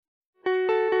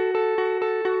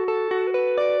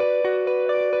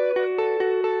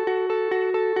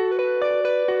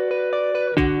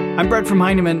Brett from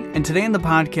Heinemann, and today in the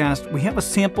podcast, we have a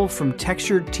sample from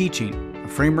Textured Teaching, a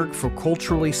framework for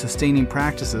culturally sustaining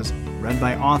practices, read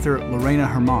by author Lorena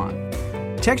Herman.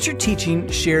 Textured Teaching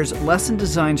shares lesson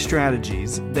design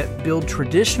strategies that build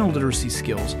traditional literacy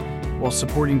skills while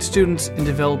supporting students in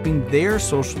developing their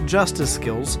social justice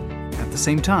skills at the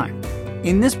same time.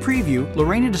 In this preview,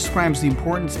 Lorena describes the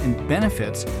importance and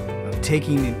benefits of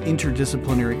taking an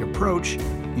interdisciplinary approach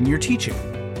in your teaching.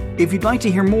 If you'd like to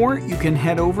hear more, you can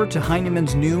head over to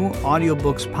Heinemann's new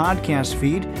audiobooks podcast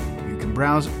feed, where you can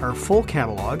browse our full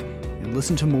catalog and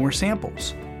listen to more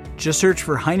samples. Just search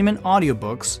for Heinemann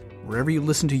Audiobooks wherever you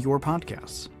listen to your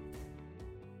podcasts.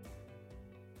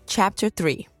 Chapter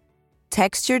 3.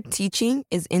 Textured Teaching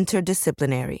is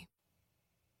Interdisciplinary.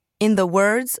 In the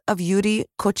words of Yuri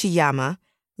Kochiyama,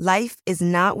 life is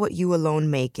not what you alone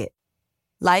make it.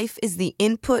 Life is the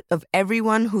input of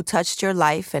everyone who touched your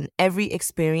life and every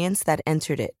experience that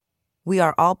entered it. We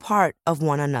are all part of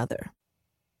one another.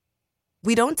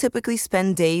 We don't typically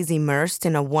spend days immersed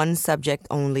in a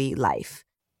one-subject-only life.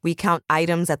 We count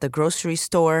items at the grocery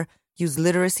store, use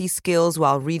literacy skills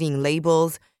while reading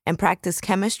labels, and practice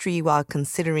chemistry while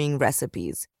considering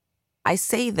recipes. I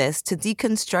say this to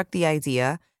deconstruct the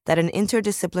idea that an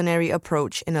interdisciplinary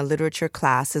approach in a literature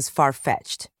class is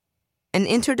far-fetched. An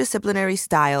interdisciplinary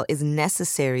style is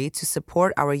necessary to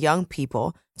support our young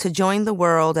people to join the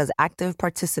world as active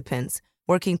participants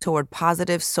working toward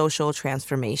positive social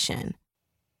transformation.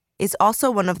 It's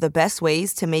also one of the best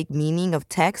ways to make meaning of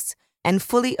text and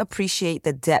fully appreciate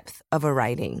the depth of a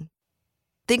writing.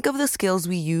 Think of the skills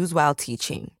we use while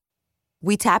teaching.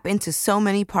 We tap into so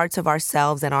many parts of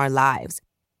ourselves and our lives.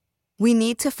 We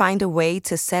need to find a way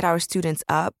to set our students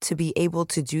up to be able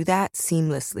to do that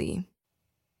seamlessly.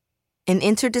 An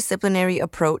interdisciplinary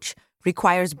approach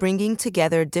requires bringing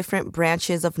together different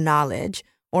branches of knowledge,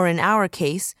 or in our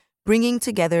case, bringing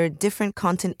together different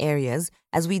content areas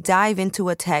as we dive into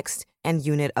a text and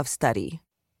unit of study.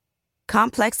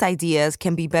 Complex ideas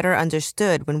can be better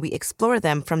understood when we explore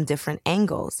them from different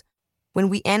angles. When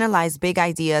we analyze big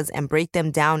ideas and break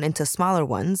them down into smaller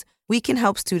ones, we can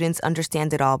help students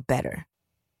understand it all better.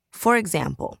 For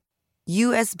example,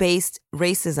 U.S.-based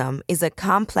racism is a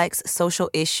complex social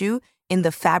issue in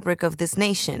the fabric of this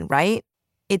nation, right?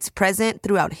 It's present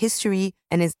throughout history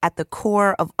and is at the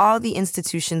core of all the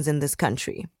institutions in this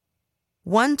country.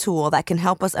 One tool that can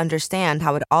help us understand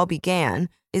how it all began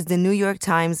is the New York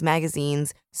Times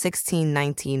Magazine's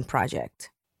 1619 Project.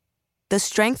 The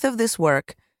strength of this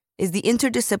work is the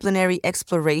interdisciplinary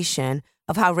exploration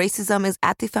of how racism is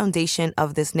at the foundation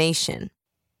of this nation.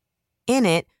 In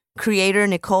it, creator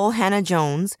Nikole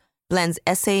Hannah-Jones blends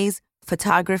essays,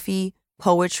 photography,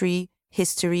 poetry,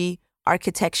 history,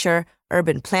 architecture,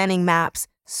 urban planning maps,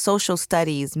 social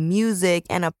studies, music,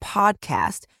 and a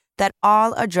podcast that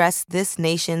all address this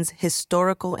nation's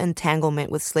historical entanglement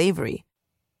with slavery.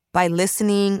 By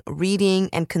listening, reading,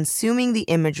 and consuming the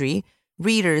imagery,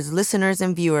 readers, listeners,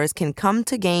 and viewers can come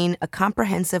to gain a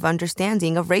comprehensive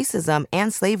understanding of racism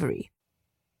and slavery.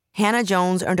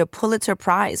 Hannah-Jones earned a Pulitzer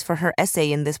Prize for her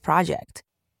essay in this project.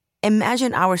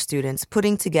 Imagine our students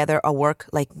putting together a work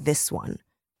like this one.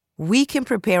 We can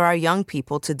prepare our young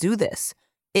people to do this.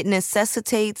 It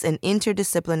necessitates an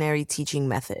interdisciplinary teaching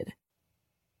method.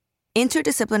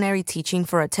 Interdisciplinary teaching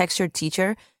for a textured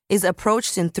teacher is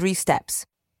approached in 3 steps: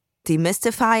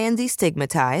 demystify and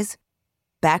destigmatize,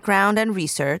 background and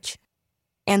research,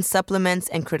 and supplements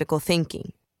and critical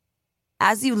thinking.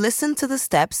 As you listen to the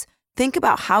steps, think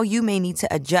about how you may need to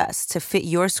adjust to fit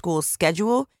your school's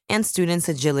schedule and students'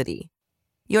 agility.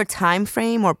 Your time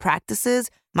frame or practices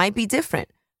might be different,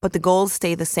 but the goals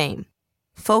stay the same.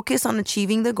 Focus on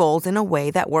achieving the goals in a way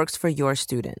that works for your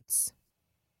students.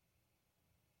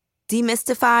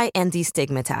 Demystify and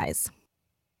destigmatize.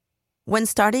 When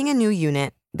starting a new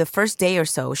unit, the first day or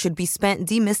so should be spent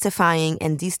demystifying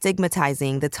and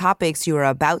destigmatizing the topics you are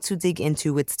about to dig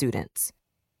into with students.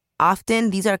 Often,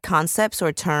 these are concepts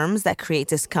or terms that create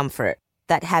discomfort,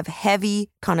 that have heavy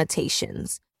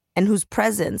connotations, and whose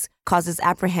presence causes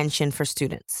apprehension for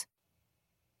students.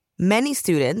 Many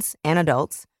students and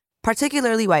adults,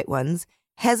 particularly white ones,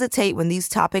 hesitate when these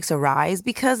topics arise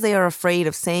because they are afraid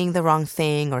of saying the wrong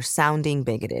thing or sounding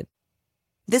bigoted.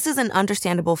 This is an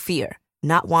understandable fear,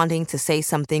 not wanting to say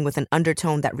something with an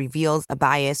undertone that reveals a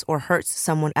bias or hurts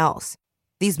someone else.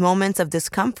 These moments of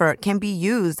discomfort can be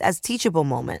used as teachable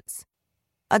moments.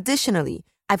 Additionally,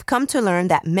 I've come to learn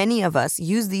that many of us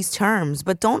use these terms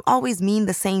but don't always mean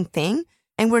the same thing,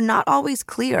 and we're not always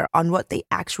clear on what they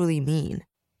actually mean.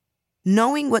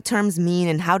 Knowing what terms mean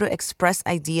and how to express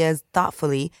ideas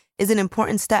thoughtfully is an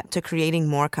important step to creating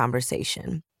more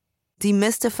conversation.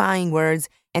 Demystifying words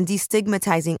and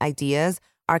destigmatizing ideas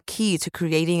are key to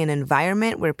creating an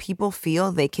environment where people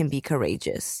feel they can be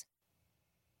courageous.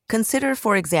 Consider,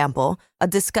 for example, a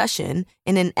discussion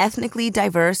in an ethnically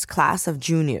diverse class of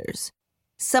juniors.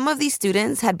 Some of these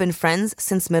students had been friends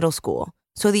since middle school,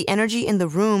 so the energy in the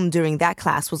room during that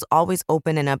class was always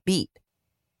open and upbeat.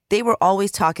 They were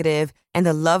always talkative, and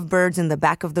the lovebirds in the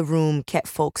back of the room kept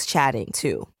folks chatting,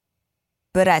 too.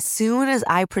 But as soon as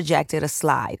I projected a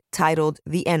slide titled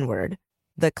The N-Word,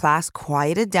 the class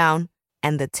quieted down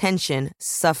and the tension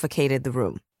suffocated the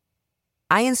room.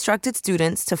 I instructed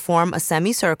students to form a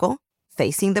semicircle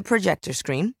facing the projector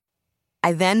screen.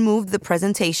 I then moved the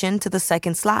presentation to the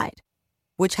second slide,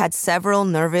 which had several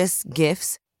nervous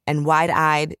GIFs and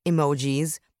wide-eyed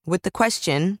emojis with the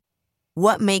question,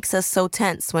 "What makes us so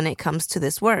tense when it comes to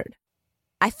this word?"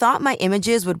 I thought my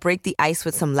images would break the ice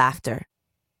with some laughter.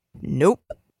 Nope.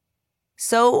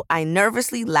 So I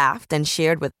nervously laughed and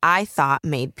shared what I thought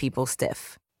made people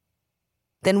stiff.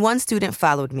 Then one student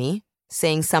followed me,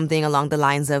 saying something along the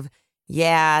lines of,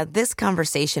 "Yeah, this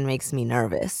conversation makes me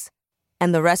nervous."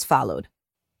 And the rest followed.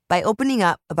 By opening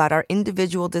up about our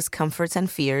individual discomforts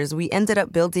and fears, we ended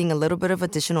up building a little bit of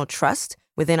additional trust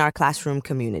within our classroom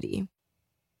community.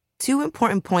 2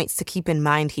 important points to keep in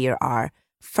mind here are,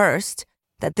 first,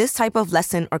 that this type of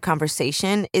lesson or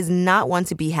conversation is not one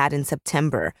to be had in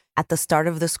September at the start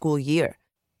of the school year.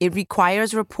 It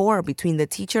requires rapport between the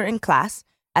teacher and class,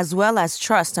 as well as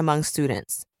trust among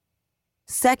students.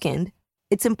 Second,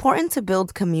 it's important to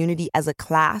build community as a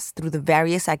class through the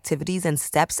various activities and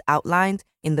steps outlined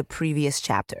in the previous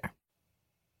chapter.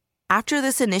 After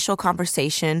this initial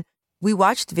conversation, we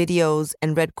watched videos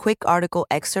and read quick article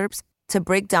excerpts to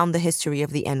break down the history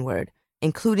of the N-word,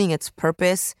 including its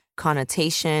purpose,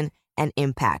 connotation, and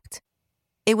impact.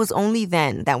 It was only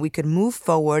then that we could move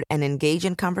forward and engage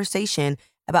in conversation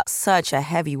about such a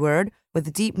heavy word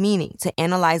with deep meaning to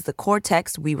analyze the core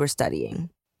text we were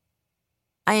studying.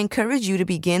 I encourage you to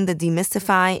begin the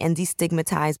demystify and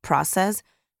destigmatize process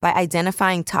by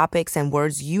identifying topics and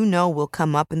words you know will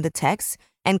come up in the text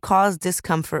and cause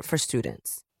discomfort for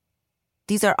students.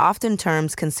 These are often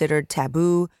terms considered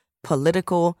taboo,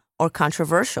 political, or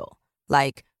controversial,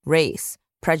 like race,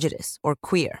 prejudice, or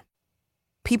queer.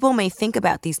 People may think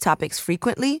about these topics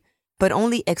frequently, but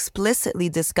only explicitly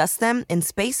discuss them in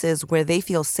spaces where they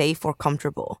feel safe or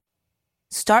comfortable.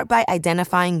 Start by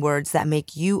identifying words that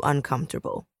make you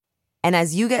uncomfortable. And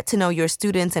as you get to know your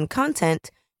students and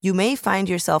content, you may find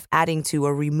yourself adding to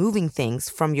or removing things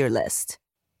from your list.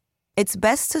 It's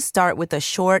best to start with a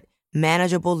short,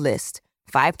 manageable list,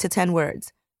 5 to 10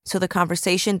 words, so the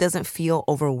conversation doesn't feel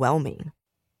overwhelming.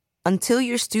 Until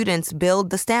your students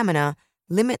build the stamina,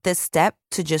 limit this step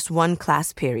to just one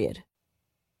class period.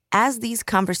 As these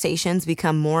conversations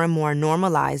become more and more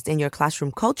normalized in your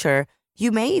classroom culture,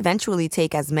 you may eventually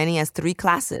take as many as 3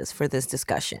 classes for this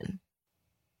discussion.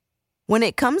 When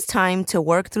it comes time to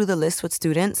work through the list with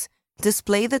students,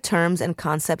 display the terms and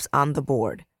concepts on the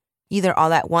board, either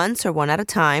all at once or one at a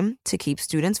time to keep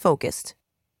students focused.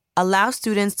 Allow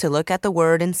students to look at the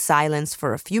word in silence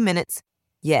for a few minutes.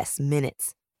 Yes,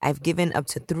 minutes. I've given up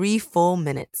to 3 full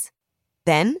minutes.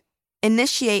 Then,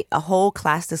 initiate a whole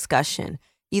class discussion,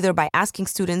 either by asking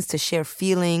students to share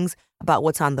feelings about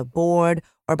what's on the board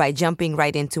or by jumping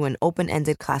right into an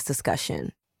open-ended class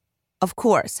discussion. Of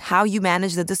course, how you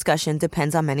manage the discussion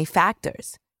depends on many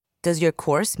factors. Does your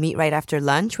course meet right after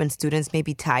lunch when students may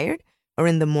be tired, or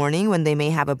in the morning when they may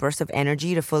have a burst of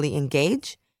energy to fully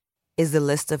engage? Is the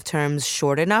list of terms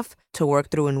short enough to work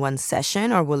through in one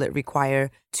session, or will it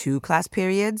require 2 class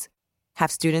periods?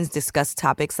 Have students discussed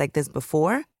topics like this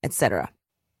before, etc.?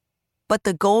 But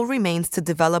the goal remains to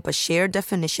develop a shared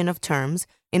definition of terms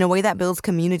in a way that builds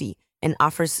community and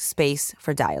offers space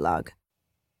for dialogue.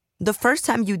 The first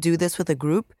time you do this with a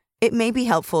group, it may be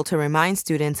helpful to remind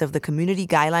students of the community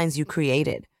guidelines you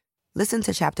created. Listen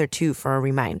to Chapter 2 for a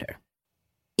reminder.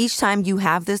 Each time you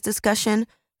have this discussion,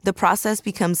 the process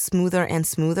becomes smoother and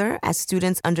smoother as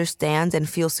students understand and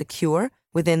feel secure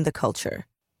within the culture.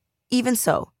 Even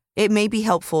so, it may be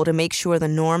helpful to make sure the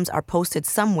norms are posted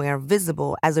somewhere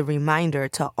visible as a reminder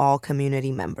to all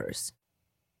community members.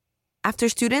 After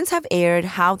students have aired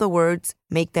how the words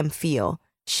make them feel,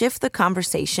 shift the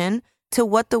conversation to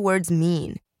what the words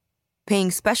mean, paying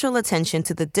special attention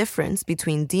to the difference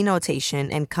between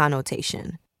denotation and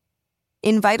connotation.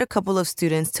 Invite a couple of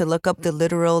students to look up the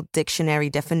literal dictionary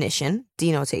definition,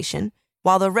 denotation,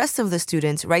 while the rest of the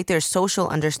students write their social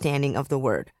understanding of the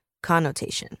word,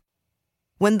 connotation.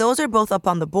 When those are both up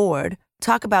on the board,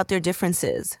 talk about their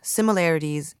differences,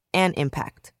 similarities, and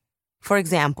impact. For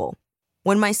example,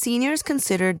 when my seniors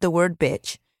considered the word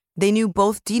bitch, They knew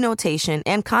both denotation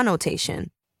and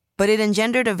connotation, but it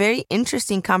engendered a very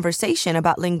interesting conversation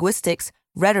about linguistics,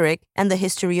 rhetoric, and the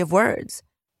history of words.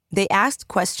 They asked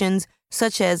questions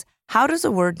such as, how does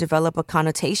a word develop a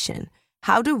connotation?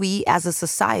 How do we as a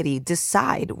society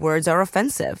decide words are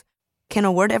offensive? Can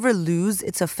a word ever lose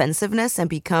its offensiveness and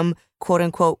become,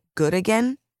 quote-unquote, good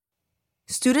again?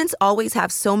 Students always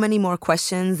have so many more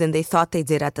questions than they thought they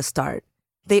did at the start.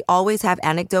 They always have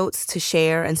anecdotes to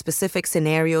share and specific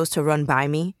scenarios to run by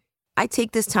me. I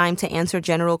take this time to answer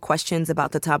general questions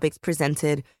about the topics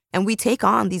presented, and we take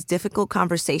on these difficult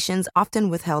conversations often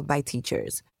withheld by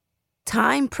teachers.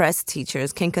 Time-pressed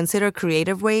teachers can consider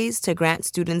creative ways to grant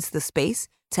students the space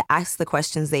to ask the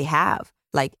questions they have,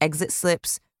 like exit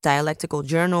slips, dialectical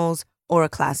journals, or a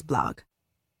class blog.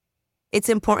 It's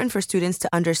important for students to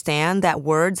understand that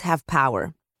words have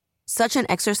power. Such an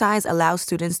exercise allows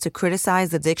students to criticize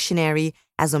the dictionary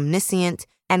as omniscient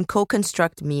and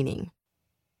co-construct meaning.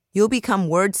 You'll become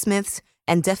wordsmiths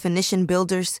and definition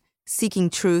builders, seeking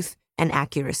truth and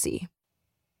accuracy.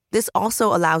 This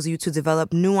also allows you to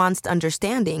develop nuanced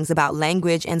understandings about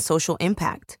language and social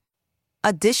impact.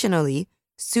 Additionally,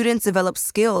 students develop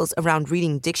skills around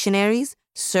reading dictionaries,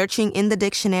 searching in the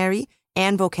dictionary,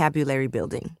 and vocabulary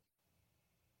building.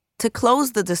 To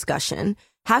close the discussion,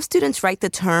 have students write the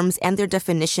terms and their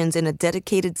definitions in a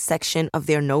dedicated section of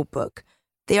their notebook.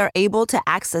 They are able to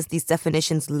access these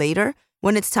definitions later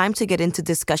when it's time to get into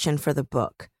discussion for the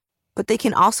book, but they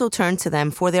can also turn to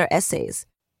them for their essays.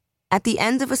 At the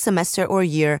end of a semester or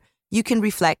year, you can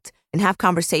reflect and have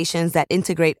conversations that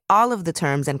integrate all of the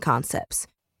terms and concepts.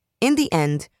 In the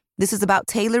end, this is about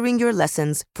tailoring your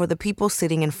lessons for the people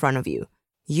sitting in front of you.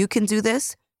 You can do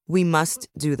this. We must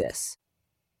do this.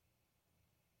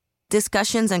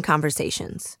 Discussions and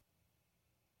conversations.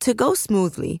 To go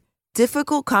smoothly,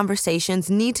 difficult conversations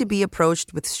need to be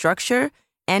approached with structure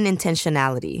and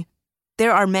intentionality.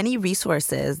 There are many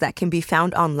resources that can be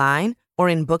found online or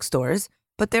in bookstores,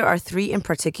 but there are 3 in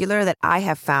particular that I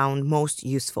have found most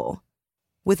useful.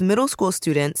 With middle school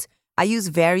students, I use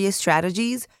various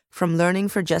strategies from Learning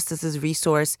for Justice's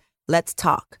resource, Let's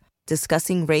Talk,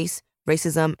 discussing race,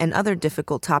 racism, and other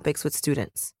difficult topics with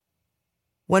students.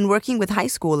 When working with high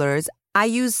schoolers, I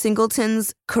use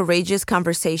Singleton's Courageous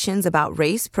Conversations About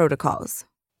Race protocols.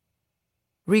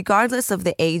 Regardless of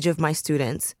the age of my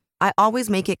students, I always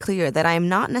make it clear that I am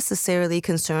not necessarily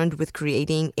concerned with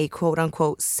creating a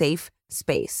quote-unquote safe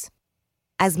space.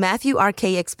 As Matthew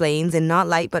R.K. explains in Not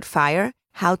Light But Fire,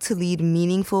 How to Lead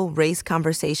Meaningful Race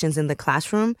Conversations in the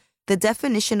Classroom, the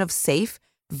definition of safe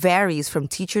varies from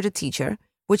teacher to teacher,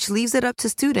 which leaves it up to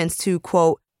students to,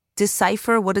 quote,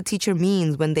 decipher what a teacher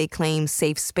means when they claim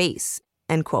safe space,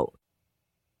 end quote.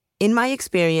 In my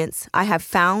experience, I have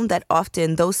found that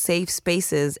often those safe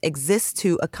spaces exist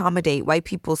to accommodate white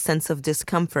people's sense of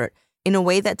discomfort in a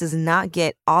way that does not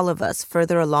get all of us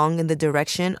further along in the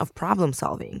direction of problem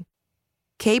solving.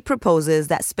 Kay proposes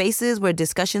that spaces where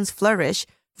discussions flourish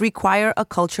require a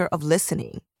culture of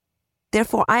listening.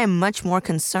 Therefore, I am much more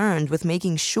concerned with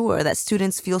making sure that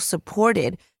students feel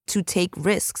supported to take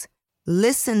risks,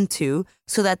 listened to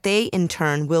so that they in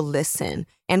turn will listen,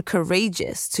 and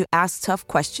courageous to ask tough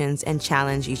questions and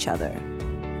challenge each other.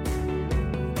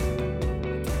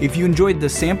 If you enjoyed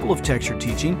this sample of Texture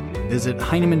Teaching, visit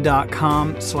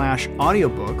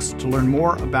Heinemann.com/audiobooks to learn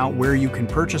more about where you can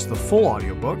purchase the full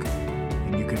audiobook.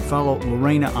 And you can follow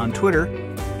Lorena on Twitter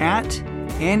at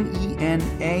NENAGERMAN.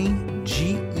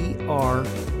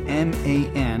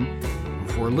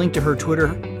 For a link to her Twitter,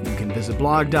 you can visit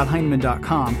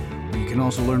blog.heinemann.com, where you can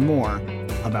also learn more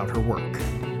about her work.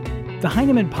 The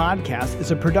Heinemann Podcast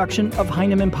is a production of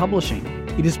Heinemann Publishing.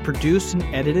 It is produced and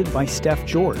edited by Steph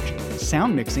George.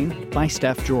 Sound mixing by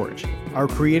Steph George. Our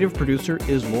creative producer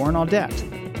is Lauren Audette.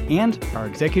 And our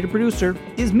executive producer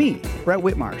is me, Brett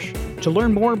Whitmarsh. To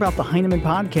learn more about the Heinemann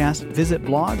Podcast, visit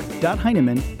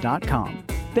blog.heinemann.com.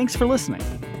 Thanks for listening.